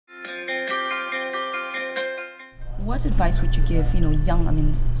what advice would you give, young, I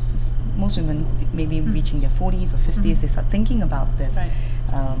mean, most women maybe reaching their 40s or 50s, they start thinking about this, Right.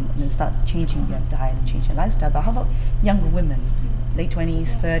 And then start changing their diet and change their lifestyle. But how about younger women, late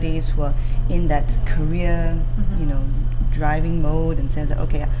 20s, 30s, who are in that career, driving mode and says that,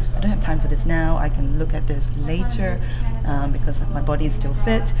 okay, I don't have time for this now, I can look at this later because my body is still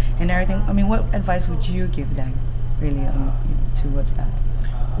fit and everything. I mean, what advice would you give them really towards that?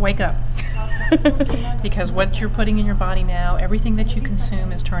 Wake up. Because what you're putting in your body now, everything that you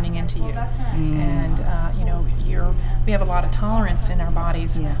consume is turning into you. And we have a lot of tolerance in our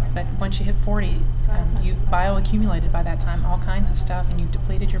bodies, but once you hit 40, you've bioaccumulated by that time all kinds of stuff, and you've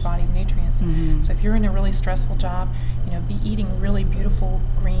depleted your body of nutrients. So if you're in a really stressful job, be eating really beautiful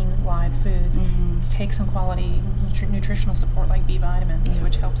green live foods. Take some quality nutritional support like B vitamins,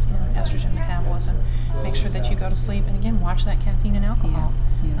 which helps in estrogen metabolism. Make sure that you go to sleep, and again, watch that caffeine and alcohol.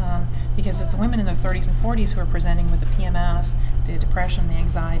 Because it's the women in their 30s and 40s who are presenting with the PMS, the depression, the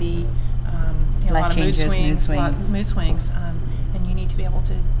anxiety, a lot of mood swings, and you need to be able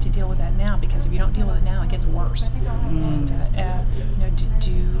to deal with that now, because if you don't deal with it now, it gets worse.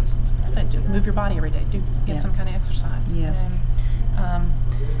 And move your body every day. Get some kind of exercise.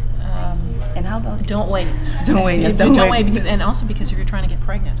 And how about don't wait? Don't wait. Yes, don't wait because, and also because if you're trying to get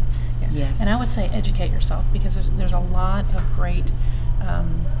pregnant. Yes. And I would say educate yourself, because there's a lot of great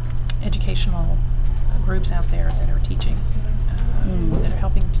educational groups out there that are teaching, that are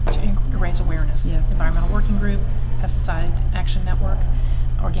helping to raise awareness. Environmental Working Group, Pesticide Action Network,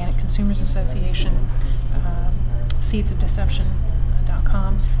 Organic Consumers Association,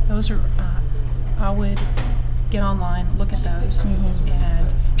 seedsofdeception.com. Those are, I would get online, look at those,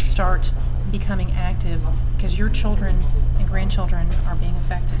 and start becoming active, because your children and grandchildren are being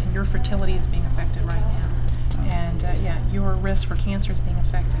affected, and your fertility is being affected right now. And your risk for cancer is being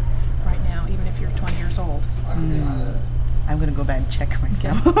affected right now, even if you're 20 years old. I'm going to go back and check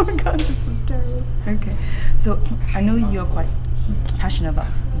myself. Okay. Oh my God, this is terrible. Okay, so I know you're quite passionate about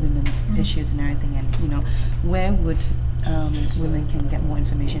women's issues and everything, and where would women can get more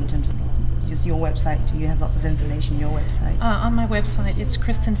information in terms of just your website? Do you have lots of information on your website? On my website, it's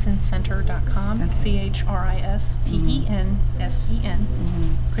christensencenter.com, CHRISTENSEN,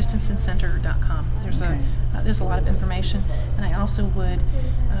 christensencenter.com. There's a lot of information, and I also would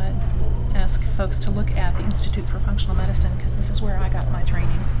ask folks to look at the Institute for Functional Medicine, because this is where I got my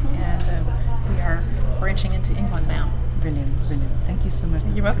training, and we are branching into England now. Brilliant. Thank you so much.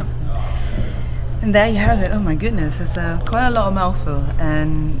 You're welcome. And there you have it. Oh my goodness, it's quite a lot of mouthful,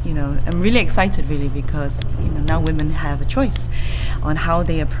 and I'm really excited, really, because now women have a choice on how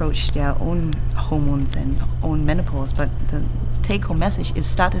they approach their own hormones and own menopause. But the take-home message is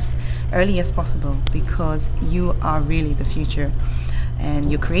start as early as possible, because you are really the future,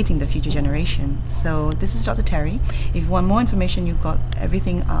 and you're creating the future generation. So this is Dr. Terry. If you want more information, you've got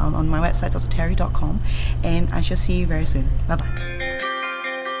everything on my website, drterry.com, and I shall see you very soon. Bye bye.